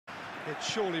It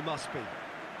surely must be.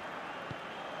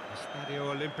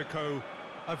 Stadio Olimpico,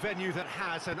 a venue that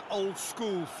has an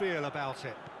old-school feel about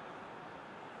it.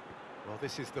 Well,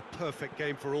 this is the perfect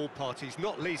game for all parties,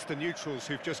 not least the neutrals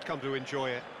who've just come to enjoy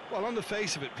it. Well, on the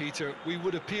face of it, Peter, we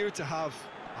would appear to have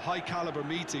a high-caliber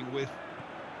meeting with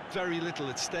very little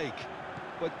at stake.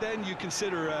 But then you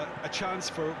consider a chance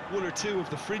for one or two of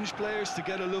the fringe players to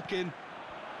get a look in,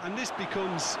 and this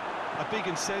becomes a big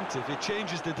incentive. It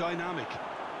changes the dynamic.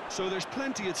 So there's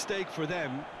plenty at stake for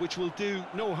them, which will do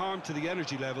no harm to the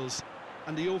energy levels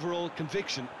and the overall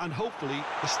conviction, and hopefully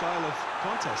the style of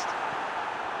contest.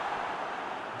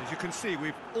 As you can see,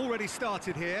 we've already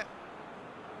started here.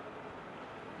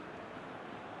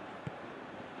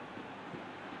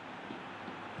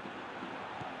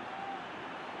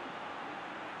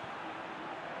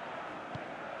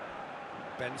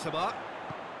 Benzema.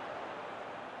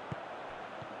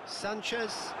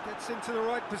 Sanchez gets into the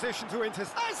right position to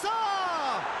intercept.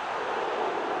 Hazard!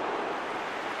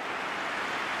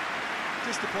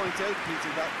 Just to point out,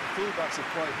 Peter, that the fullbacks are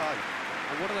quite high.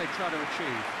 And what are they trying to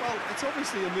achieve? Well, it's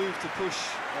obviously a move to push.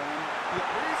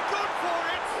 He's good for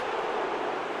it!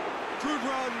 Good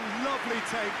run, lovely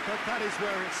take, but that is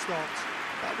where it stopped.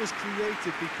 That was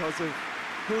created because of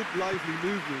good, lively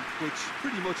movement, which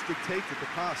pretty much dictated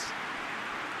the pass.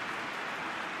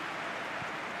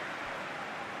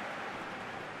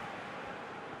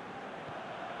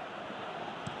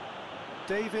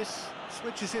 Davis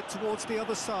switches it towards the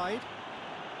other side.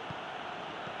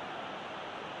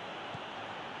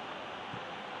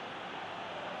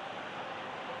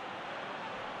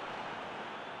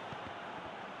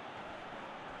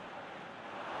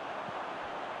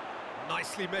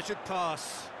 Nicely measured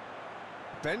pass.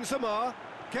 Benzema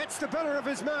gets the better of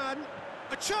his man.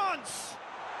 A chance!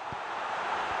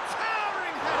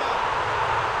 Towering header!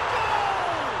 Goal!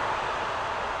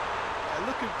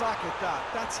 Looking back at that,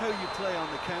 that's how you play on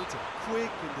the counter.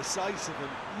 Quick and decisive and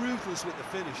ruthless with the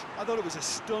finish. I thought it was a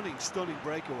stunning, stunning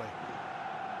breakaway.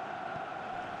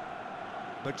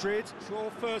 Madrid draw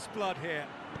first blood here.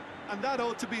 And that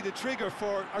ought to be the trigger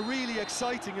for a really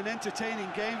exciting and entertaining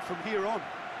game from here on.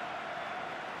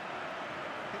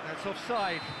 I think that's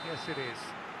offside. Yes, it is.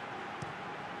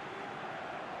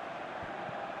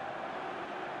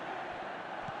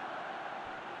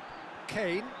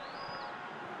 Kane.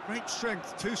 Great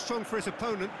strength, too strong for his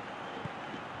opponent.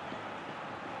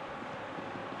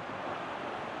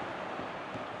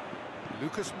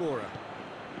 Lucas Moura.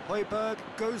 Højbjerg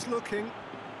goes looking.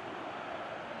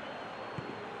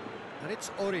 And it's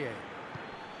Aurier.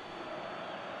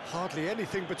 Hardly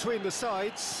anything between the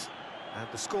sides. And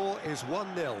the score is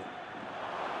 1-0.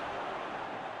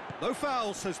 No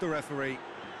foul, says the referee.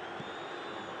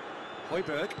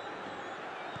 Højbjerg.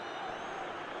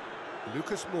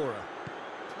 Lucas Moura.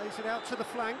 Plays it out to the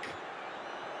flank.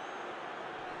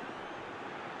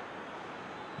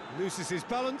 Loses his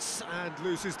balance and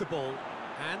loses the ball.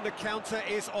 And the counter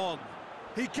is on.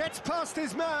 He gets past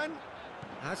his man.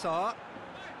 Hazard.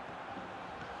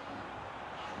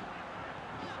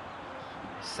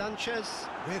 Sanchez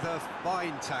with a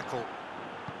fine tackle.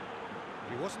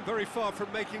 He wasn't very far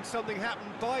from making something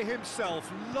happen by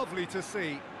himself. Lovely to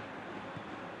see.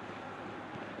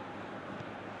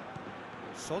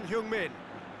 Son Heung-min.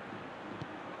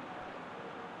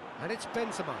 And it's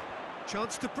Benzema.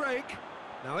 Chance to break.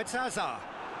 Now it's Hazard.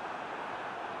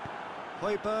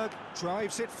 Højbjerg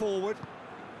drives it forward.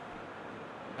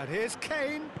 And here's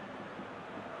Kane.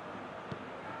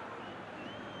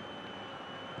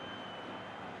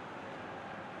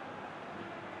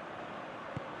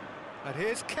 And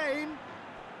here's Kane.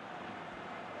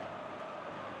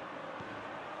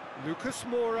 Lucas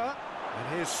Moura. And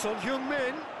here's Son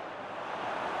Heung-min.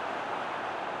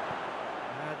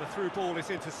 And the through ball is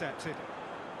intercepted.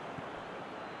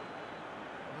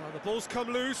 Well, the ball's come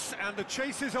loose and the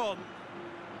chase is on.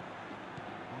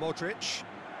 Modric.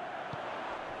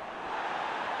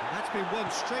 And that's been won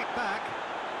straight back.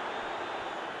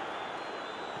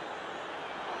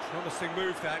 Promising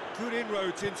move that. Good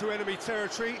inroads into enemy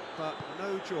territory, but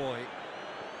no joy.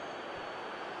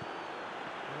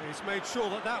 And he's made sure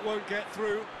that that won't get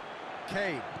through.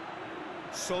 Kane.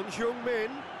 Son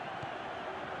Heung-min.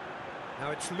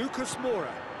 Now it's Lucas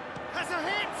Moura. Has a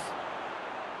hit!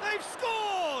 They've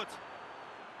scored!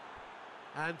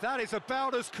 And that is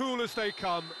about as cool as they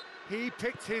come. He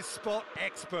picked his spot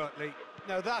expertly.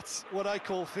 Now that's what I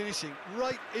call finishing,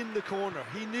 right in the corner.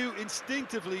 He knew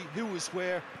instinctively who was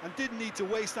where and didn't need to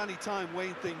waste any time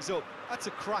weighing things up. That's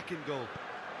a cracking goal.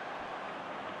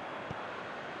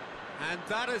 And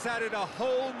that has added a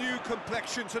whole new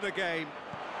complexion to the game.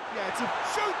 Yeah, it's a...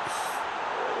 Shoots!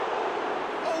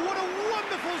 Oh, what a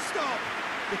wonderful stop!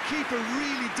 The keeper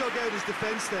really dug out his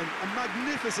defence then. A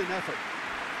magnificent effort.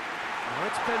 Now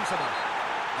it's Benzema.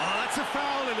 Oh, that's a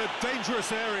foul in a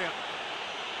dangerous area.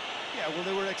 Yeah, well,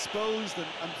 they were exposed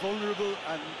and vulnerable,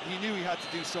 and he knew he had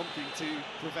to do something to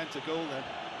prevent a goal then.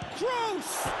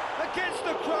 Gross! Against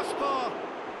the crossbar.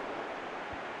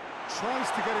 Tries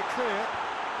to get it clear.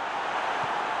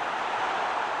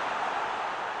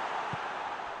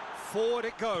 Forward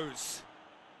it goes.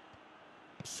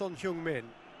 Son Heung-min.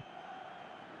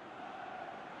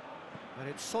 And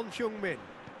it's Son Heung-min.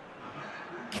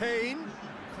 Kane.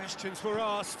 Questions were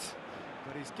asked,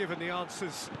 but he's given the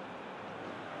answers.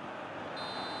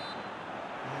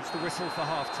 There's the whistle for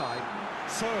half-time.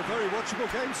 So, a very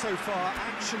watchable game so far.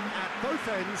 Action at both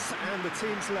ends and the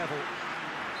team's level.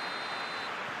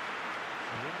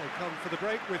 And they come for the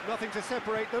break with nothing to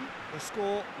separate them. The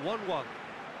score 1-1.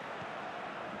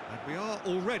 And we are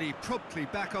already promptly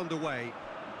back underway.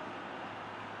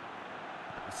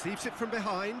 Receives it from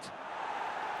behind.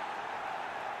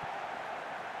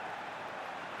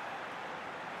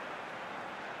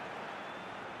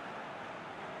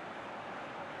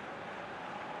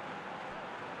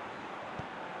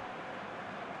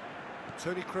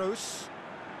 Toni Kroos.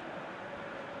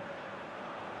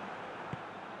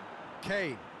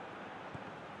 Kane.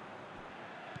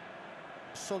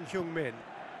 Son Heung-min.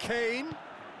 Kane.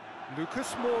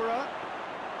 Lucas Moura.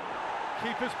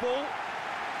 Keeper's ball.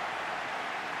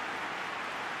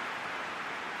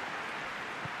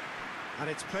 And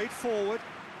it's played forward.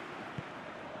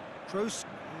 Kroos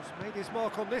has made his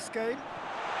mark on this game.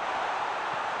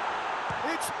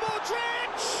 It's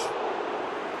Modric!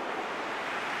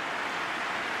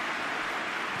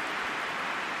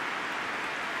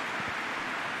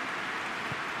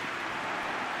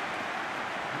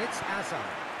 And it's Hazard.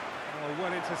 Oh,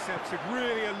 well intercepted,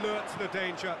 really alert to the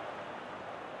danger.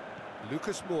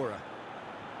 Lucas Moura.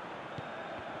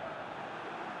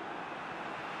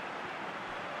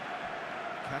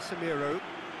 Casemiro.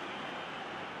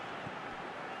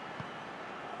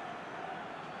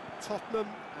 Tottenham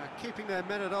keeping their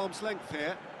men at arm's length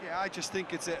here. Yeah, I just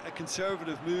think it's a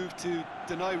conservative move to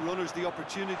deny runners the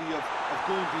opportunity of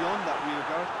going beyond that rear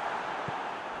guard.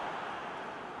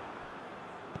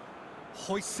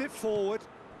 Hoists it forward.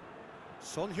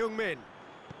 Son Heung-min.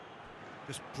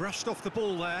 Just brushed off the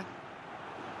ball there.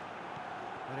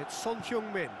 And it's Son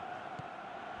Heung-min.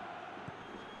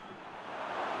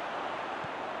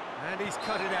 And he's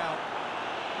cut it out.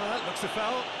 Well, that looks a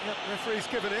foul. Yep, referee's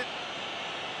given it.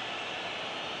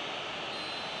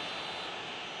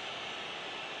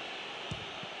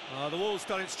 The wall's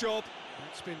done its job.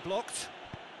 It's been blocked.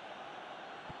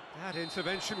 That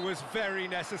intervention was very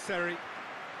necessary.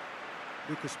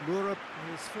 Lucas Moura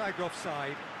is flagged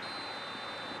offside.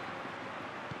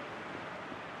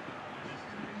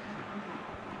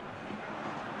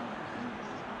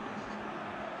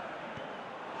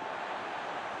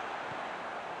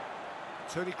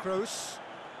 Toni Kroos,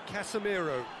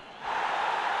 Casemiro.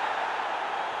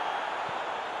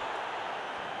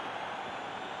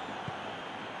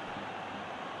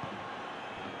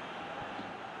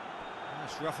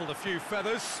 That's ruffled a few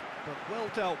feathers, but well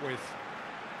dealt with.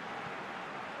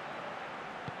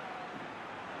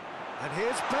 And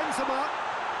here's Benzema,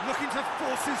 looking to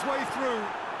force his way through.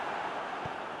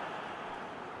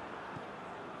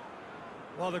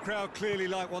 Well, the crowd clearly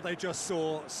like what they just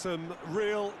saw. Some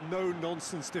real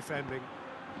no-nonsense defending.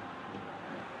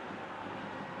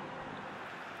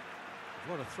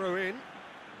 What a throw in.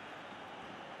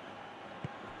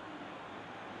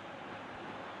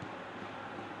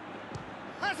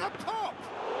 Has a pop!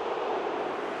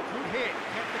 Good hit,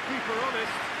 kept the keeper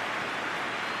honest.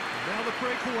 Now the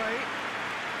breakaway.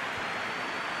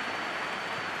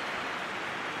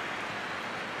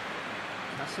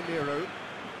 Casemiro.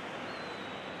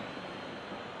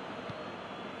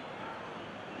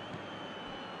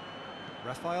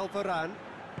 Rafael Varane.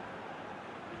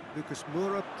 Lucas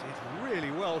Moura did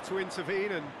really well to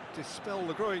intervene and dispel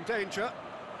the growing danger.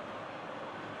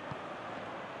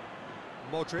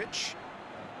 Modric.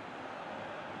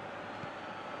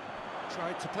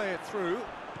 Tried to play it through.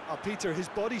 Peter, his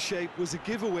body shape was a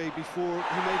giveaway before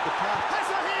he made the pass. Has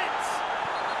a hit!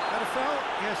 That a foul?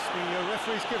 Yes, the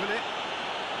referee's given it.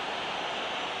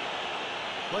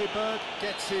 Højbjerg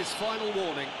gets his final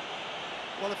warning.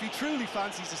 Well, if he truly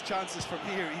fancies his chances from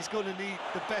here, he's going to need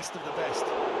the best of the best.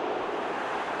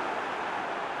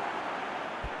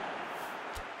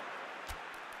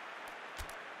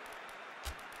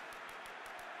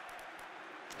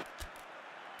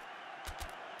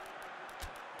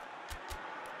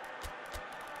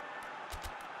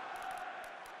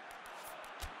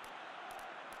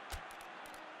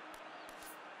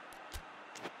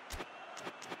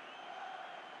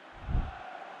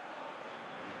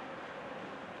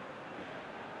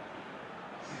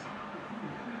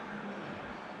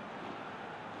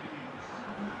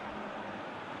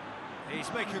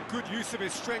 He's making good use of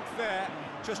his strength there,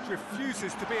 just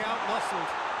refuses to be out-muscled.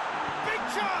 Big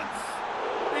chance!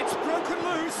 It's broken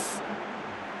loose!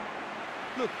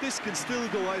 Look, this can still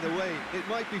go either way. It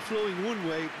might be flowing one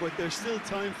way, but there's still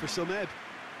time for some ebb.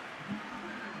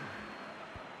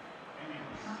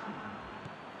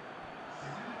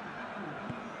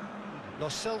 Lo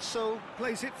Celso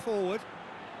plays it forward.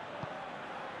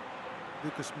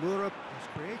 Lucas Moura has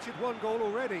created one goal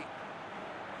already.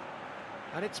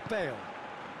 And it's Bale.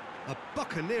 A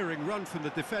buccaneering run from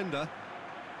the defender.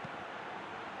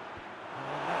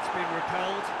 And that's been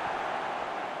repelled.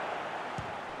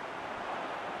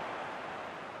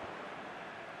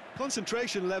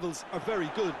 Concentration levels are very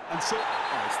good, and so...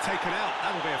 Oh, it's taken out.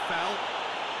 That'll be a foul.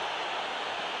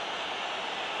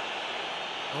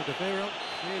 Alderweireld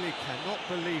clearly cannot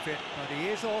believe it, but he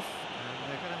is off,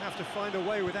 and they're going to have to find a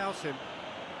way without him.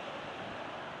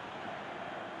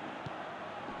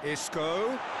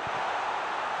 Isco.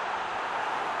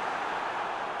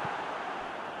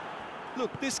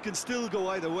 Look, this can still go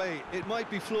either way. It might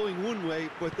be flowing one way,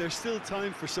 but there's still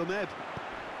time for some ebb.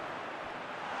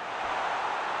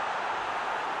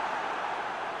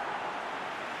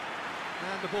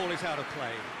 And the ball is out of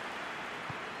play.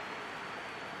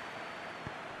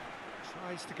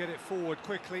 Tries to get it forward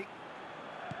quickly.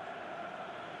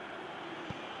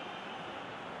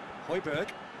 Højbjerg.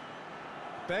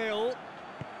 Bale.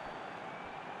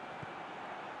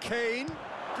 Kane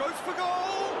goes for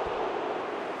goal!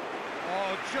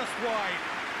 Oh, just wide.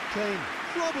 Kane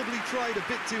probably tried a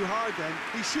bit too hard then.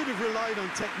 He should have relied on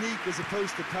technique as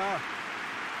opposed to power.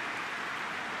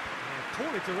 A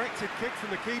poorly directed kick from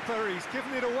the keeper, he's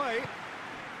given it away.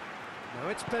 Now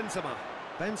it's Benzema.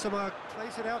 Benzema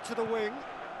plays it out to the wing.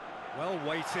 Well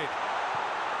weighted.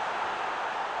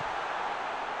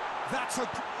 That's a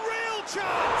real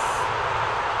chance!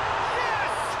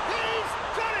 Yes, he's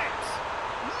done it!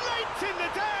 Late in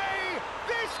the day,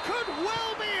 this could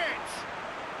well be it!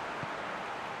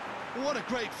 What a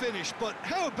great finish, but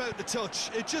how about the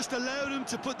touch? It just allowed him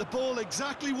to put the ball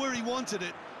exactly where he wanted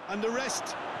it, and the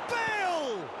rest...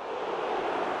 Bale!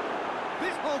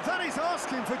 Oh, that is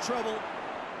asking for trouble.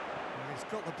 And he's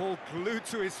got the ball glued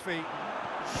to his feet.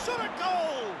 Shot a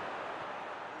goal!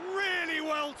 Really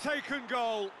well taken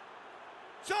goal.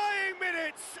 Dying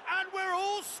minutes, and we're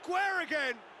all square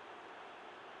again.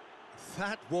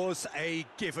 That was a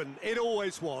given. It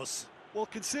always was. Well,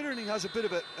 considering he has a bit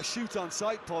of a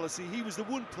shoot-on-sight policy, he was the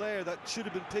one player that should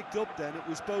have been picked up then. It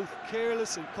was both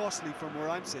careless and costly from where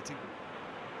I'm sitting.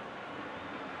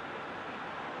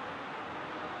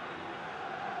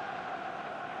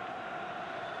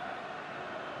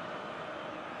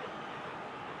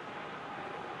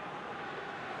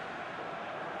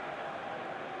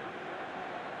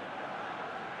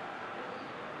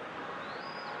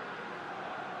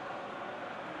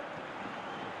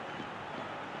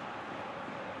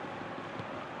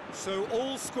 So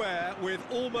all square with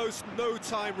almost no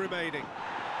time remaining.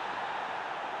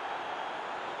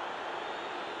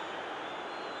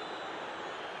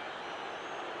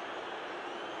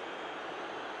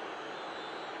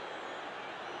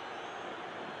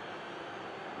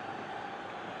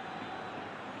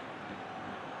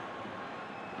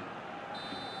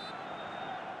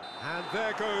 And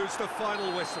there goes the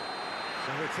final whistle.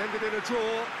 So it's ended in a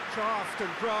draw, draft and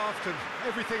graft and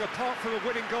everything apart from a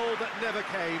winning goal that never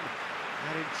came.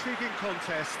 An intriguing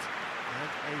contest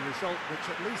and a result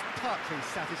which at least partly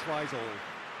satisfies all.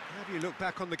 How do you look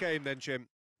back on the game then, Jim?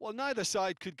 Well, neither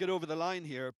side could get over the line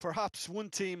here. Perhaps one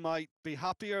team might be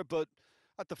happier, but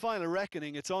at the final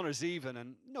reckoning, it's honours even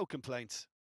and no complaints.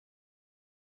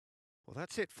 Well,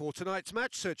 that's it for tonight's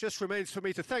match, so it just remains for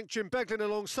me to thank Jim Beglin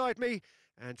alongside me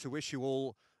and to wish you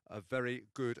all a very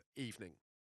good evening.